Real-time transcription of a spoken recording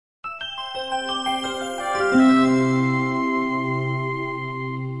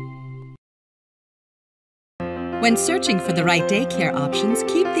When searching for the right daycare options,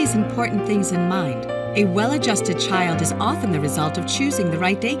 keep these important things in mind. A well-adjusted child is often the result of choosing the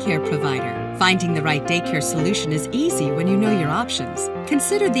right daycare provider. Finding the right daycare solution is easy when you know your options.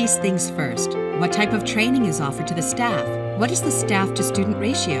 Consider these things first. What type of training is offered to the staff? What is the staff-to-student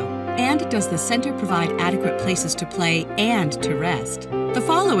ratio? And does the center provide adequate places to play and to rest? The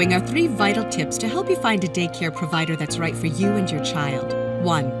following are 3 vital tips to help you find a daycare provider that's right for you and your child.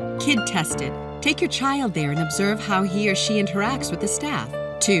 1. Kid tested. Take your child there and observe how he or she interacts with the staff.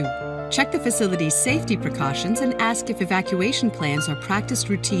 2. Check the facility's safety precautions and ask if evacuation plans are practiced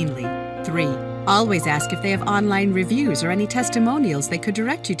routinely. 3. Always ask if they have online reviews or any testimonials they could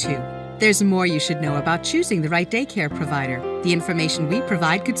direct you to. There's more you should know about choosing the right daycare provider. The information we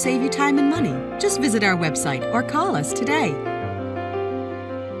provide could save you time and money. Just visit our website or call us today.